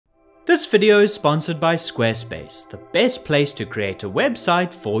This video is sponsored by Squarespace, the best place to create a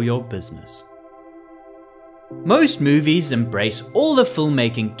website for your business. Most movies embrace all the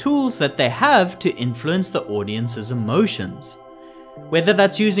filmmaking tools that they have to influence the audience's emotions. Whether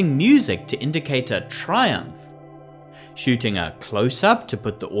that's using music to indicate a triumph, shooting a close-up to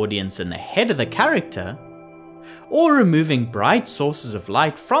put the audience in the head of the character, or removing bright sources of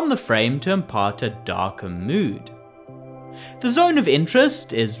light from the frame to impart a darker mood. The zone of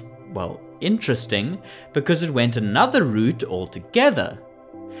interest is, well, interesting because it went another route altogether.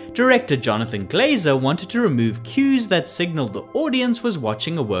 Director Jonathan Glazer wanted to remove cues that signaled the audience was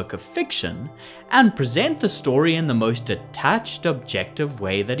watching a work of fiction and present the story in the most detached, objective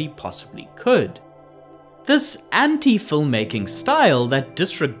way that he possibly could. This anti-filmmaking style that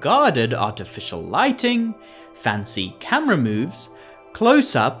disregarded artificial lighting, fancy camera moves,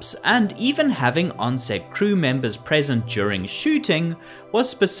 close-ups, and even having on-set crew members present during shooting was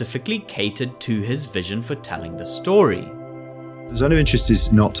specifically catered to his vision for telling the story. The Zone of Interest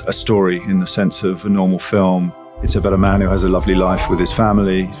is not a story in the sense of a normal film. It's about a man who has a lovely life with his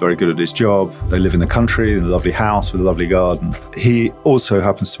family, he's very good at his job, they live in the country, in a lovely house with a lovely garden. He also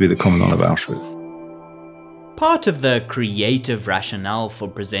happens to be the Commandant of Auschwitz. Part of the creative rationale for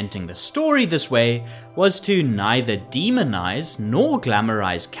presenting the story this way was to neither demonize nor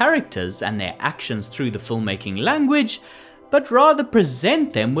glamorize characters and their actions through the filmmaking language, but rather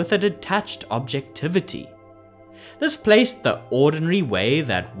present them with a detached objectivity. This placed the ordinary way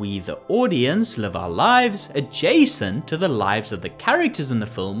that we, the audience, live our lives adjacent to the lives of the characters in the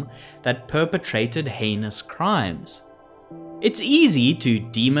film that perpetrated heinous crimes. It's easy to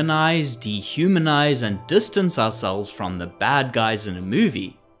demonize, dehumanize, and distance ourselves from the bad guys in a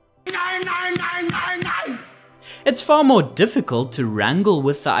movie. It's far more difficult to wrangle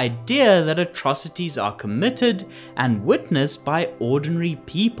with the idea that atrocities are committed and witnessed by ordinary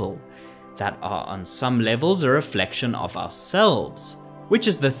people that are on some levels a reflection of ourselves, which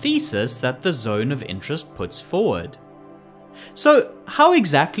is the thesis that the Zone of Interest puts forward. So how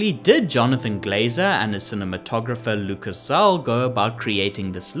exactly did Jonathan Glazer and his cinematographer Lucas Zal go about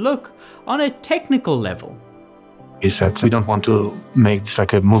creating this look on a technical level? He said, we don't want to make this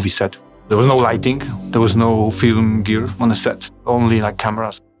like a movie set. There was no lighting, there was no film gear on the set, only like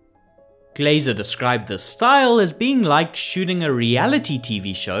cameras. Glazer described this style as being like shooting a reality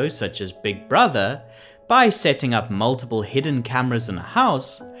TV show such as Big Brother by setting up multiple hidden cameras in a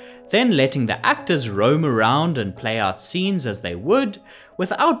house, then letting the actors roam around and play out scenes as they would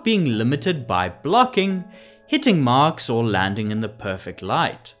without being limited by blocking, hitting marks, or landing in the perfect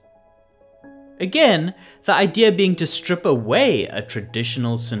light. Again, the idea being to strip away a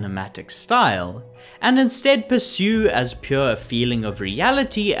traditional cinematic style and instead pursue as pure a feeling of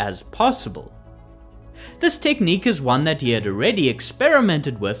reality as possible. This technique is one that he had already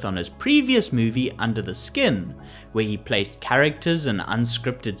experimented with on his previous movie Under the Skin, where he placed characters in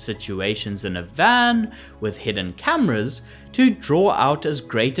unscripted situations in a van with hidden cameras to draw out as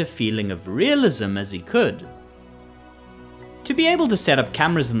great a feeling of realism as he could. To be able to set up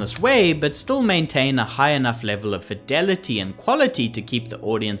cameras in this way but still maintain a high enough level of fidelity and quality to keep the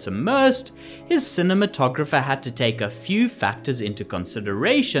audience immersed, his cinematographer had to take a few factors into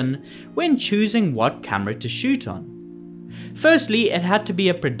consideration when choosing what camera to shoot on. Firstly, it had to be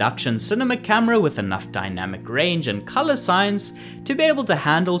a production cinema camera with enough dynamic range and color science to be able to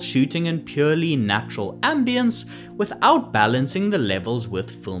handle shooting in purely natural ambience without balancing the levels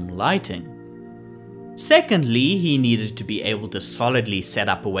with film lighting. Secondly, he needed to be able to solidly set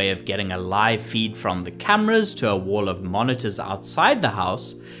up a way of getting a live feed from the cameras to a wall of monitors outside the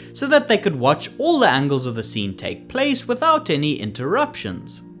house so that they could watch all the angles of the scene take place without any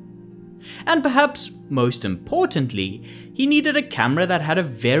interruptions. And perhaps most importantly, he needed a camera that had a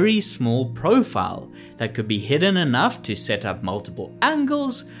very small profile that could be hidden enough to set up multiple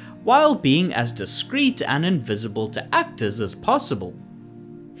angles while being as discreet and invisible to actors as possible.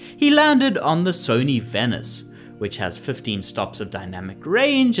 He landed on the Sony Venice, which has 15 stops of dynamic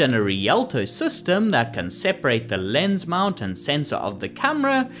range and a Rialto system that can separate the lens mount and sensor of the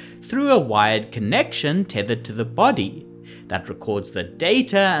camera through a wired connection tethered to the body that records the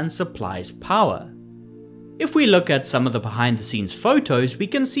data and supplies power. If we look at some of the behind the scenes photos, we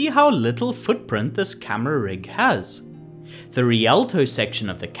can see how little footprint this camera rig has. The Rialto section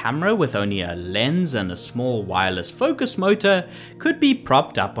of the camera, with only a lens and a small wireless focus motor, could be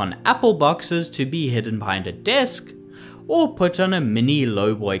propped up on Apple boxes to be hidden behind a desk, or put on a mini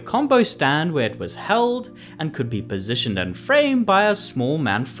lowboy combo stand where it was held and could be positioned and framed by a small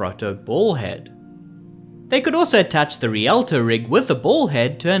Manfrotto ball head. They could also attach the Rialto rig with the ball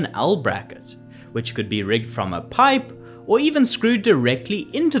head to an L bracket, which could be rigged from a pipe or even screwed directly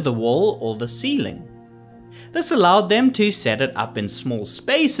into the wall or the ceiling. This allowed them to set it up in small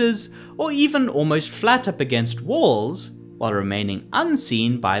spaces or even almost flat up against walls while remaining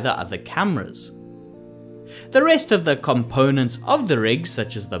unseen by the other cameras. The rest of the components of the rig,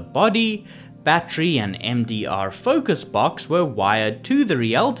 such as the body, battery and MDR focus box, were wired to the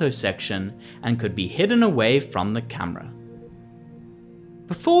Rialto section and could be hidden away from the camera.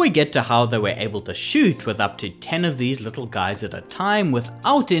 Before we get to how they were able to shoot with up to 10 of these little guys at a time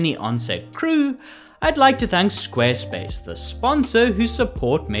without any on-set crew, I'd like to thank Squarespace, the sponsor whose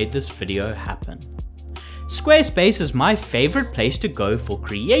support made this video happen. Squarespace is my favorite place to go for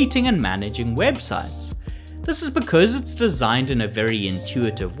creating and managing websites. This is because it's designed in a very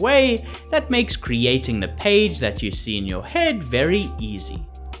intuitive way that makes creating the page that you see in your head very easy.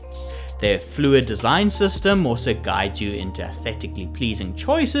 Their fluid design system also guides you into aesthetically pleasing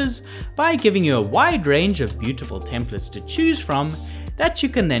choices by giving you a wide range of beautiful templates to choose from that you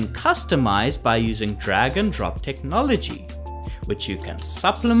can then customize by using drag and drop technology, which you can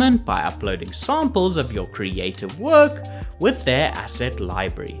supplement by uploading samples of your creative work with their asset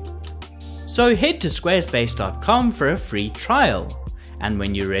library. So head to squarespace.com for a free trial, and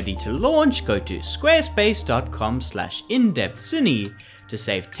when you're ready to launch, go to squarespace.com/indepthcine to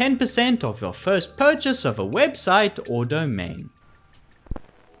save 10% off your first purchase of a website or domain.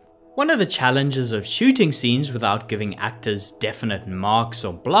 One of the challenges of shooting scenes without giving actors definite marks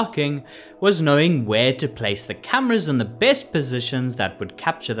or blocking was knowing where to place the cameras in the best positions that would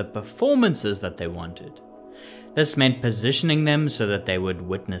capture the performances that they wanted. This meant positioning them so that they would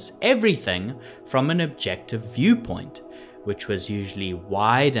witness everything from an objective viewpoint, which was usually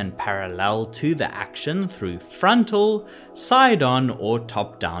wide and parallel to the action through frontal, side-on or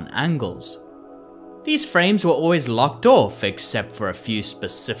top-down angles. These frames were always locked off except for a few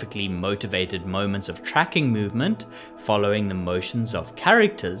specifically motivated moments of tracking movement following the motions of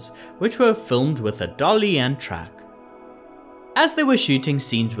characters, which were filmed with a dolly and track. As they were shooting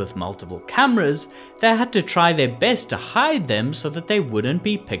scenes with multiple cameras, they had to try their best to hide them so that they wouldn't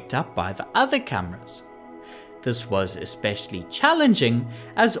be picked up by the other cameras. This was especially challenging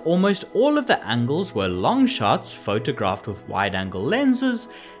as almost all of the angles were long shots photographed with wide-angle lenses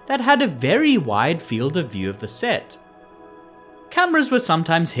that had a very wide field of view of the set. Cameras were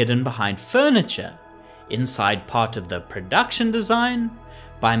sometimes hidden behind furniture, inside part of the production design,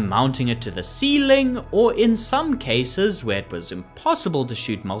 by mounting it to the ceiling, or in some cases where it was impossible to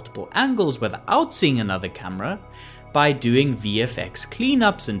shoot multiple angles without seeing another camera, by doing VFX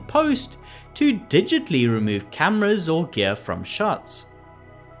cleanups in post to digitally remove cameras or gear from shots.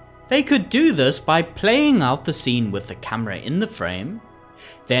 They could do this by playing out the scene with the camera in the frame,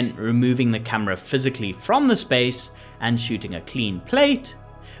 then removing the camera physically from the space and shooting a clean plate,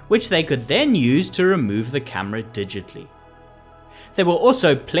 which they could then use to remove the camera digitally. There were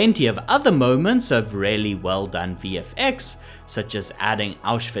also plenty of other moments of really well done VFX, such as adding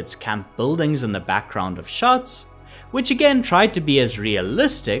Auschwitz camp buildings in the background of shots, which again tried to be as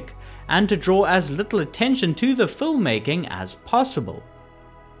realistic and to draw as little attention to the filmmaking as possible.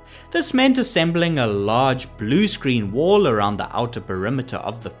 This meant assembling a large blue screen wall around the outer perimeter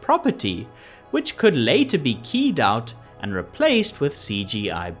of the property, which could later be keyed out and replaced with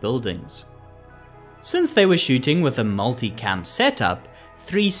CGI buildings. Since they were shooting with a multicam setup,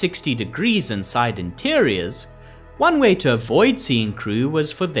 360 degrees inside interiors, one way to avoid seeing crew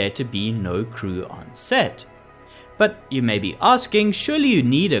was for there to be no crew on set. But you may be asking, surely you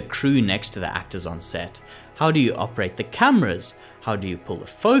need a crew next to the actors on set. How do you operate the cameras? How do you pull the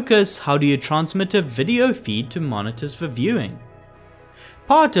focus? How do you transmit a video feed to monitors for viewing?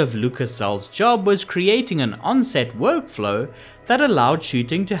 Part of Lucas Zell's job was creating an on-set workflow that allowed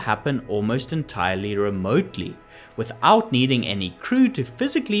shooting to happen almost entirely remotely, without needing any crew to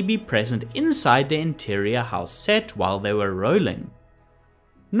physically be present inside the interior house set while they were rolling.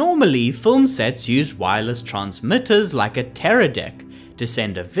 Normally, film sets use wireless transmitters like a teradek to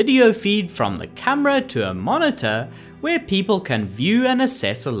send a video feed from the camera to a monitor where people can view and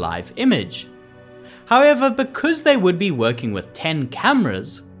assess a live image. However, because they would be working with 10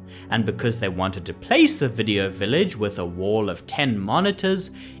 cameras, and because they wanted to place the video village with a wall of 10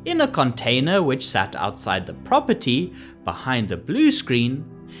 monitors in a container which sat outside the property behind the blue screen,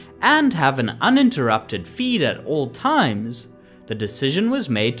 and have an uninterrupted feed at all times, the decision was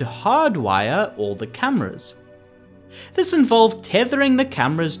made to hardwire all the cameras. This involved tethering the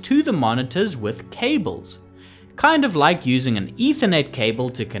cameras to the monitors with cables, kind of like using an Ethernet cable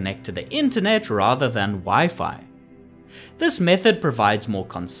to connect to the internet rather than Wi-Fi. This method provides more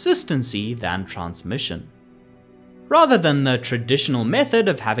consistency than transmission. Rather than the traditional method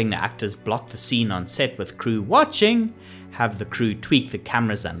of having the actors block the scene on set with crew watching, have the crew tweak the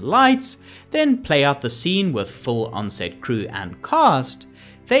cameras and lights, then play out the scene with full on-set crew and cast,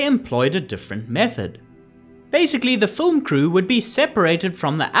 they employed a different method. Basically, the film crew would be separated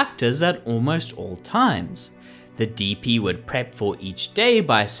from the actors at almost all times. The DP would prep for each day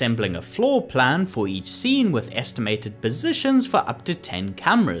by assembling a floor plan for each scene with estimated positions for up to 10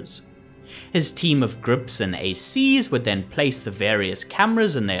 cameras. His team of grips and ACs would then place the various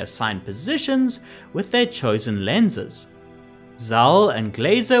cameras in their assigned positions with their chosen lenses. Zal and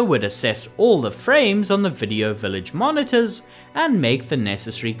Glazer would assess all the frames on the Video Village monitors and make the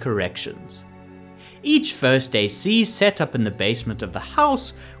necessary corrections. Each first AC set up in the basement of the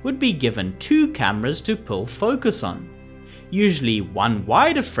house would be given 2 cameras to pull focus on, usually one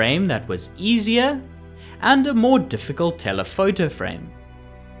wider frame that was easier and a more difficult telephoto frame.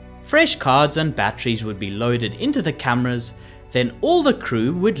 Fresh cards and batteries would be loaded into the cameras, then all the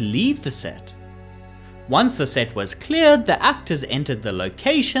crew would leave the set. Once the set was cleared, the actors entered the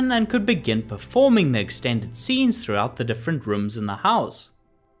location and could begin performing the extended scenes throughout the different rooms in the house.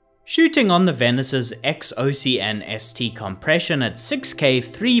 Shooting on the Venice's XOCN ST compression at 6K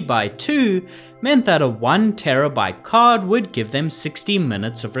 3x2 meant that a 1TB card would give them 60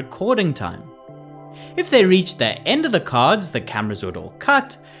 minutes of recording time. If they reached the end of the cards, the cameras would all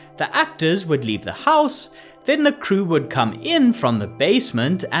cut, the actors would leave the house, then the crew would come in from the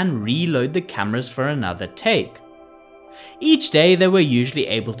basement and reload the cameras for another take. Each day they were usually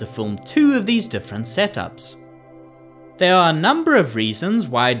able to film 2 of these different setups. There are a number of reasons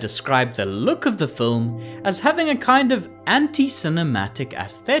why I describe the look of the film as having a kind of anti-cinematic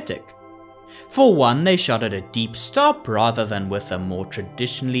aesthetic. For one, they shot at a deep stop rather than with a more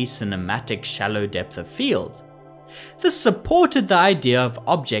traditionally cinematic shallow depth of field. This supported the idea of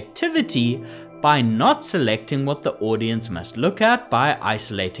objectivity by not selecting what the audience must look at by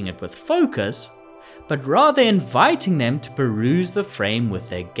isolating it with focus, but rather inviting them to peruse the frame with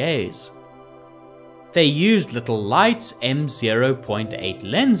their gaze. They used little Light's M0.8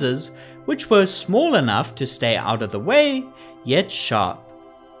 lenses, which were small enough to stay out of the way, yet sharp.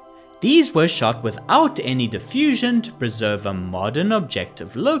 These were shot without any diffusion to preserve a modern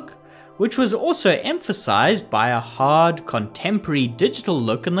objective look, which was also emphasized by a hard, contemporary digital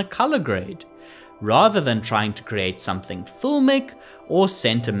look in the color grade, rather than trying to create something filmic or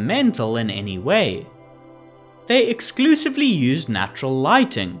sentimental in any way. They exclusively used natural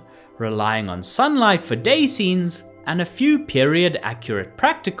lighting, relying on sunlight for day scenes and a few period-accurate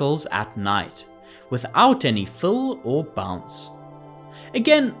practicals at night, without any fill or bounce.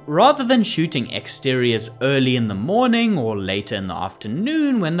 Again, rather than shooting exteriors early in the morning or later in the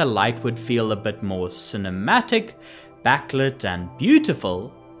afternoon when the light would feel a bit more cinematic, backlit and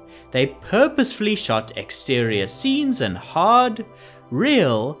beautiful, they purposefully shot exterior scenes in hard,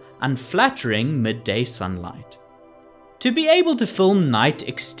 real, unflattering midday sunlight. To be able to film night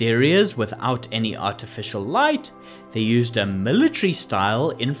exteriors without any artificial light, they used a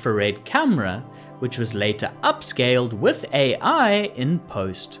military-style infrared camera, which was later upscaled with AI in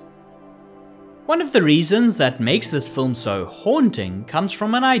post. One of the reasons that makes this film so haunting comes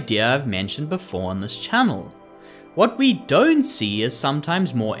from an idea I've mentioned before on this channel. What we don't see is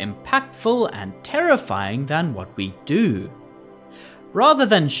sometimes more impactful and terrifying than what we do. Rather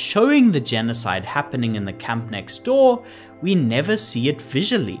than showing the genocide happening in the camp next door, we never see it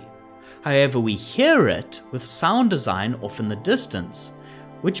visually. However, we hear it with sound design off in the distance,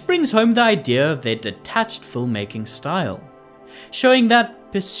 which brings home the idea of their detached filmmaking style, showing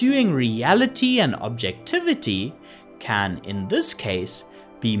that pursuing reality and objectivity can, in this case,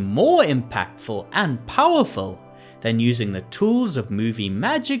 be more impactful and powerful than using the tools of movie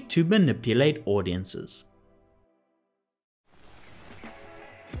magic to manipulate audiences.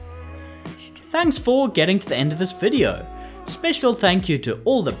 Thanks for getting to the end of this video. Special thank you to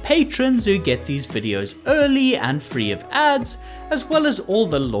all the patrons who get these videos early and free of ads, as well as all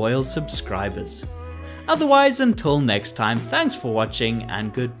the loyal subscribers. Otherwise, until next time, thanks for watching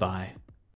and goodbye.